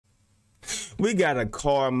We got a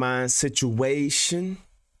Carmine situation.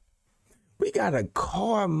 We got a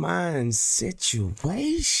Carmine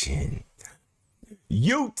situation.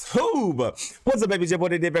 YouTube. What's up, baby? It's your boy,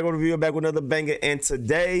 they did back on the video, back with another banger. And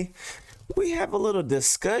today, we have a little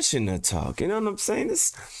discussion to talk. You know what I'm saying?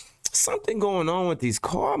 There's something going on with these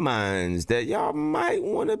Carmines that y'all might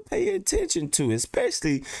want to pay attention to,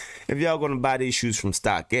 especially if y'all going to buy these shoes from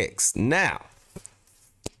StockX. Now,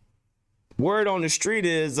 word on the street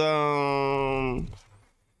is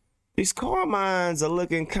these Carmines are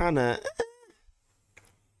looking kind of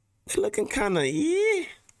they're looking kind of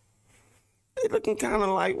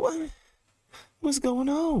like what's going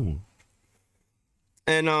on.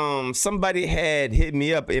 And somebody had hit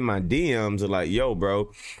me up in my DMs like, yo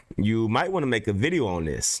bro, you might want to make a video on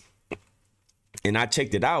this. And I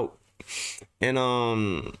checked it out, and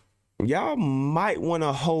y'all might want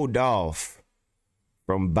to hold off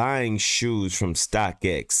from buying shoes from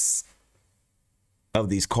StockX of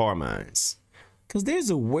these Carmines, because there's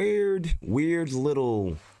a weird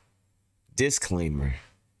little disclaimer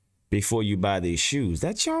before you buy these shoes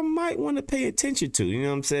that y'all might want to pay attention to. You know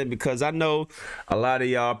what I'm saying? Because I know a lot of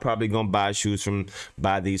y'all probably gonna buy these from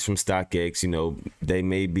StockX. You know, they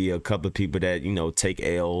may be a couple of people that, you know, take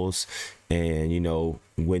L's and, you know,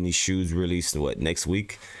 when these shoes release next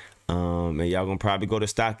week. And y'all gonna probably go to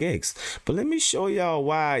StockX. But let me show y'all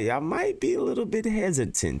why y'all might be a little bit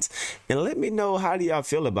hesitant, and let me know, how do y'all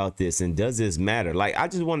feel about this, and does this matter? Like, I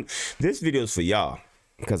just want, this video is for y'all,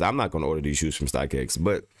 because I'm not gonna order these shoes from StockX,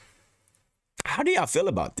 but how do y'all feel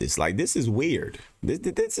about this? Like, this is weird. This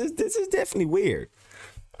is definitely weird.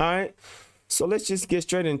 All right, so let's just get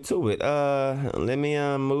straight into it. Let me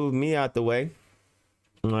move me out the way.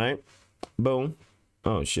 All right, boom.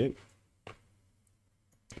 Oh shit.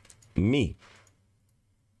 Me.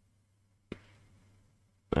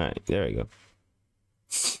 All right, there we go.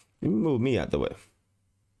 Let me move me out the way.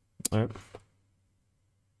 All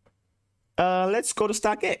right. Let's go to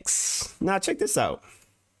StockX. Now check this out.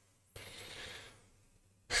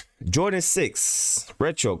 Jordan 6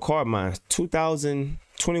 Retro Carmine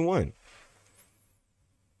 2021.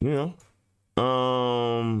 You know,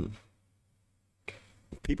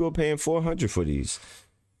 people are paying $400 for these.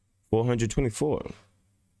 424.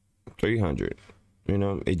 300. You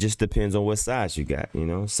know, it just depends on what size you got. You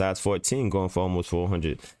know, size 14 going for almost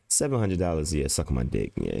 $400. $700. Yeah, suck my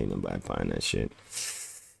dick. Yeah, ain't nobody buying that shit.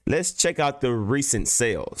 Let's check out the recent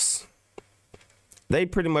sales. They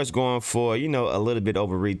pretty much going for, you know, a little bit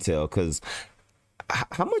over retail, because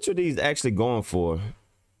how much are these actually going for?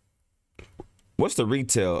 What's the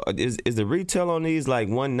retail? Is the retail on these like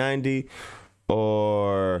 190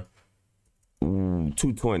 or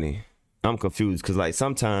 220? I'm confused, because like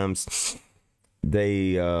sometimes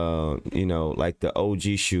they you know, like the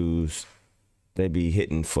OG shoes, they be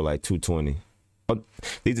hitting for like 220. Oh,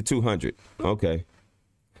 these are 200. Okay,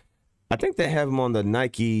 I think they have them on the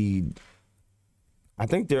Nike. I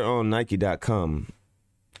think they're on Nike.com.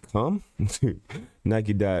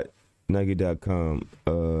 Nike.com.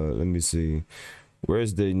 Let me see.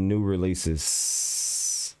 Where's the new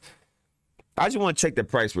releases? I just want to check the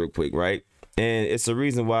price real quick, right? And it's the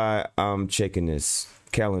reason why I'm checking this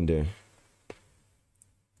calendar.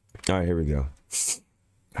 All right, here we go.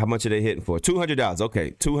 How much are they hitting for? $200.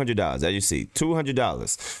 Okay, $200. As you see,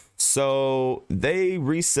 $200. So they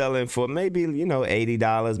reselling for maybe, you know,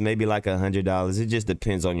 $80, maybe like $100. It just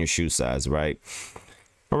depends on your shoe size, right?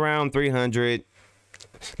 Around 300.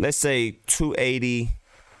 Let's say 280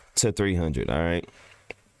 to 300. All right.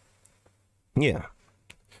 Yeah.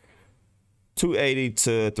 280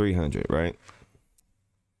 to 300, right?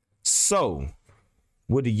 So,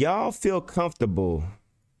 would y'all feel comfortable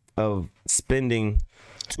of spending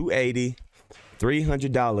 $280,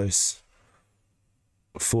 $300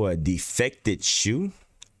 for a defected shoe?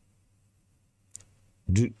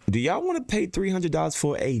 Do y'all want to pay $300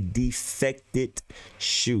 for a defected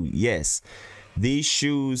shoe? Yes, these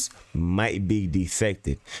shoes might be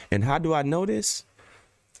defected. And how do I know this?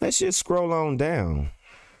 Let's just scroll on down.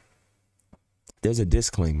 There's a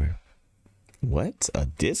disclaimer. What? A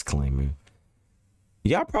disclaimer?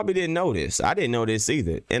 Y'all probably didn't know this. I didn't know this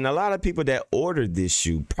either. And a lot of people that ordered this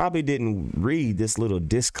shoe probably didn't read this little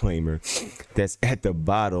disclaimer that's at the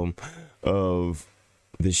bottom of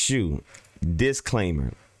the shoe.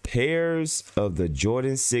 Disclaimer: pairs of the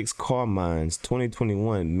Jordan 6 Carmines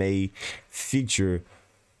 2021 may feature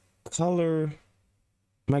color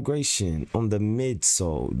migration on the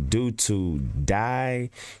midsole due to dye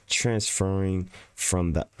transferring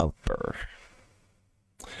from the upper.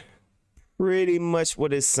 Pretty much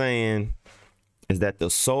what it's saying is that the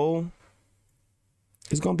sole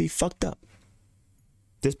is gonna be fucked up.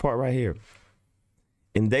 This part right here,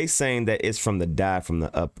 and they saying that it's from the dye from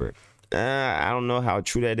the upper. I don't know how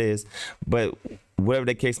true that is, but whatever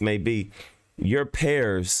the case may be, your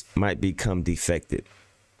pears might become defected.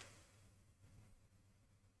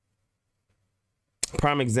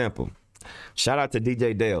 Prime example. Shout out to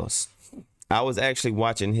DJ Dales. I was actually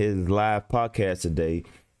watching his live podcast today,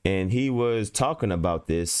 and he was talking about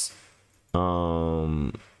this.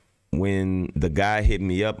 When the guy hit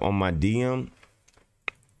me up on my DM,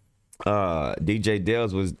 DJ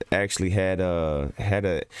Dales was actually had a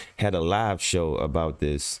live show about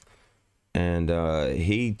this, and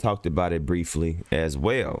he talked about it briefly as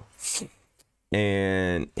well.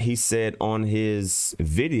 And he said on his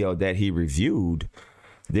video that he reviewed,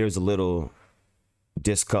 there's a little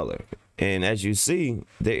discolor, and as you see,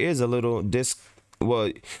 there is a little well,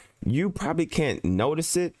 you probably can't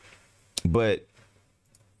notice it, but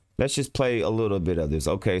let's just play a little bit of this.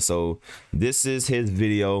 Okay, so this is his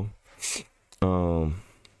video,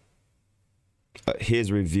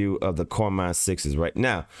 his review of the Carmine 6s. Right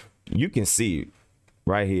now, you can see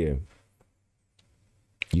right here.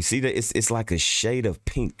 You see that it's like a shade of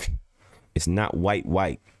pink. It's not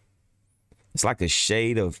white. It's like a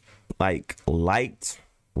shade of like light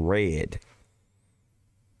red.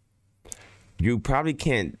 You probably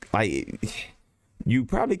can't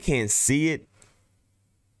see it,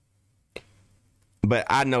 but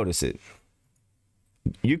I notice it.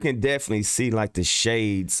 You can definitely see like the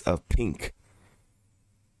shades of pink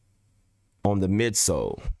on the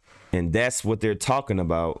midsole, and that's what they're talking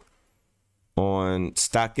about on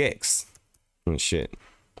StockX and shit.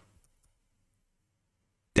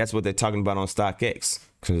 That's what they're talking about on StockX,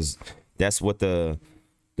 because that's what the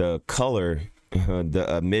color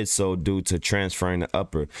the midsole do to transferring the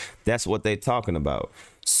upper. That's what they're talking about.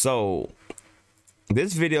 So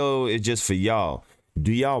this video is just for y'all.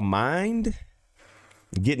 Do y'all mind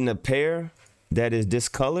getting a pair that is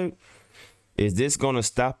discolored? Is this gonna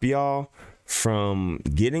stop y'all from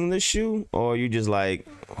getting the shoe, or you just like,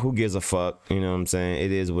 who gives a fuck? You know what I'm saying?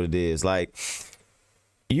 It is what it is. Like,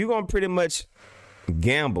 you gonna pretty much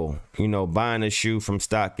gamble, you know, buying a shoe from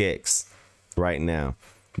StockX right now,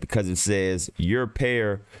 because it says your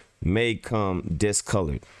pair may come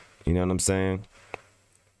discolored. You know what I'm saying?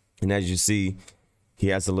 And as you see, he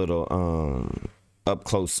has a little up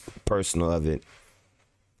close personal of it,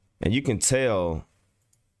 and you can tell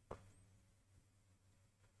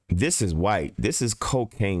this is white. This is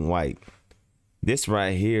cocaine white. This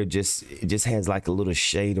right here just has like a little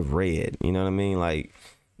shade of red. You know what I mean? Like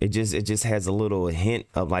it just has a little hint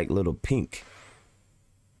of like little pink.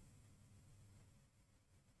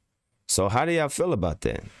 So how do y'all feel about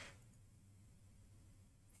that?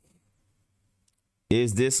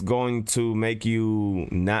 Is this going to make you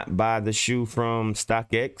not buy the shoe from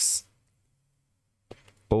StockX?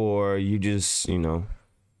 Or you just, you know,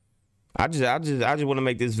 I just want to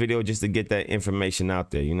make this video just to get that information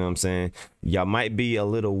out there. You know what I'm saying? Y'all might be a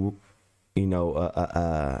little, you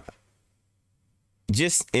know,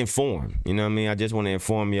 just informed. You know what I mean? I just want to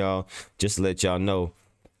inform y'all, just to let y'all know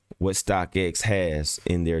what StockX has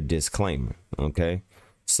in their disclaimer. Okay.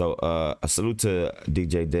 So a salute to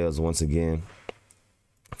DJ Dales once again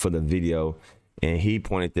for the video, and he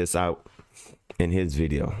pointed this out in his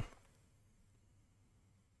video.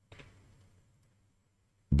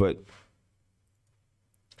 But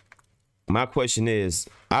my question is,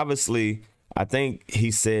 obviously, I think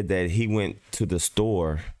he said that he went to the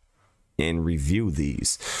store and reviewed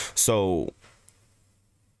these. So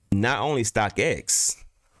not only StockX,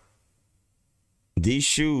 these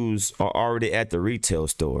shoes are already at the retail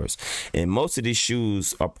stores, and most of these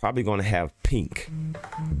shoes are probably going to have pink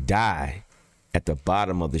dye at the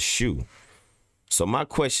bottom of the shoe. So my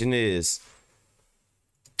question is,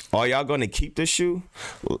 are y'all going to keep the shoe?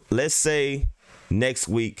 Let's say next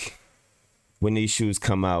week when these shoes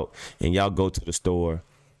come out and y'all go to the store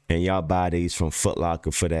and y'all buy these from Foot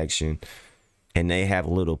Locker, Foot Action, and they have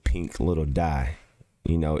a little pink little dye.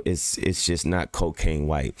 You know, it's just not cocaine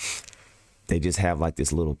white. They just have like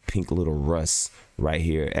this little pink little rust right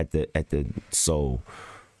here at the sole.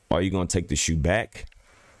 Are you going to take the shoe back?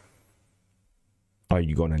 Are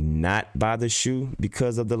you going to not buy the shoe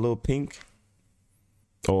because of the little pink?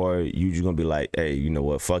 Or you just gonna be like, hey, you know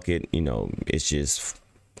what, fuck it, you know, it's just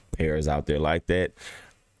pairs out there like that.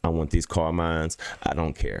 I want these Carmines. I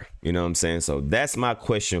don't care. You know what I'm saying? So that's my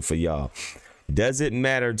question for y'all. Does it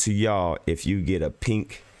matter to y'all if you get a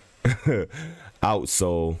pink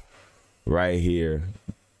outsole right here?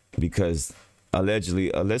 Because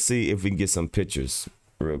allegedly, let's see if we can get some pictures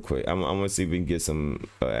real quick. I'm gonna see if we can get some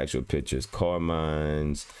actual pictures.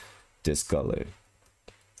 Carmines discolored.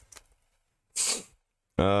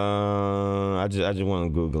 I just want to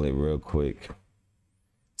Google it real quick.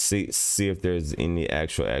 See if there's any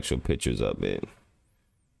actual pictures of it.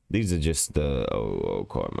 These are just the old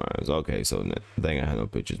Carmines. Okay, so I think I have no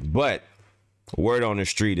pictures. But word on the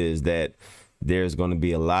street is that there's going to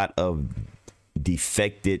be a lot of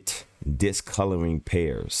defected discoloring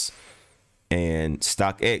pairs. And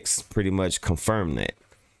StockX pretty much confirmed that.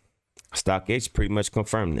 StockX pretty much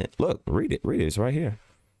confirmed that. Look, read it. It's right here.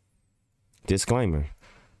 Disclaimer.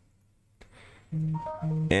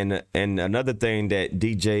 And another thing that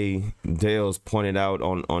DJ Dales pointed out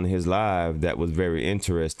on his live that was very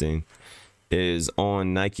interesting is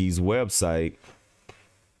on Nike's website.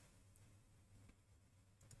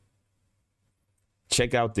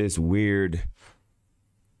 Check out this weird.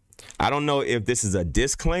 I don't know if this is a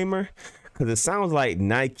disclaimer because it sounds like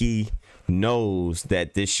Nike knows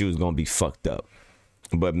that this shoe is gonna be fucked up,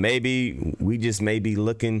 but maybe we just may be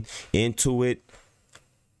looking into it.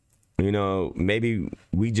 You know, maybe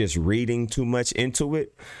we just reading too much into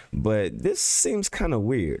it, but this seems kind of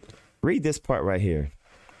weird. Read this part right here.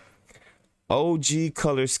 OG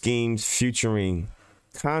color schemes featuring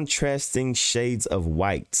contrasting shades of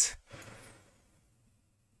white.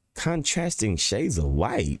 Contrasting shades of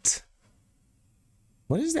white?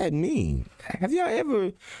 What does that mean? Have y'all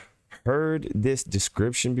ever heard this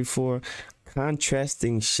description before?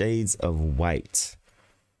 Contrasting shades of white.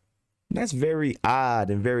 That's very odd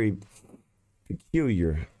and very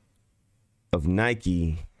peculiar of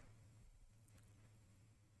Nike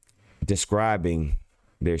describing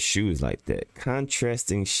their shoes like that.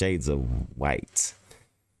 Contrasting shades of white.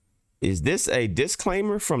 Is this a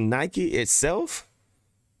disclaimer from Nike itself?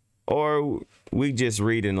 Or we just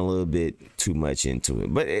reading a little bit too much into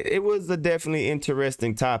it? But it was a definitely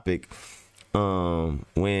interesting topic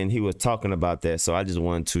when he was talking about that. So I just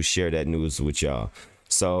wanted to share that news with y'all.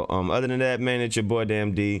 So other than that, man, it's your boy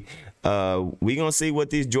Damn D. We gonna see what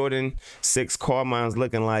these Jordan 6 Carmines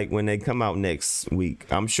looking like when they come out next week.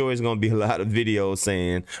 I'm sure it's gonna be a lot of videos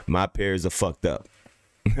saying my pairs are fucked up.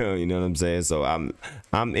 You know what I'm saying? So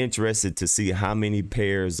I'm interested to see how many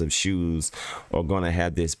pairs of shoes are gonna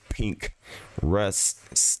have this pink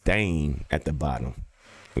rust stain at the bottom.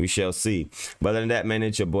 We shall see. But other than that, man,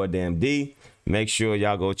 it's your boy Damn D. Make sure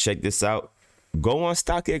y'all go check this out. Go on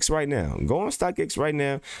StockX right now. Go on StockX right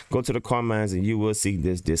now. Go to the Carmines and you will see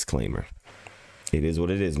this disclaimer. It is what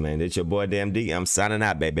it is, man. It's your boy Damn D. I'm signing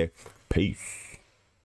out, baby. Peace.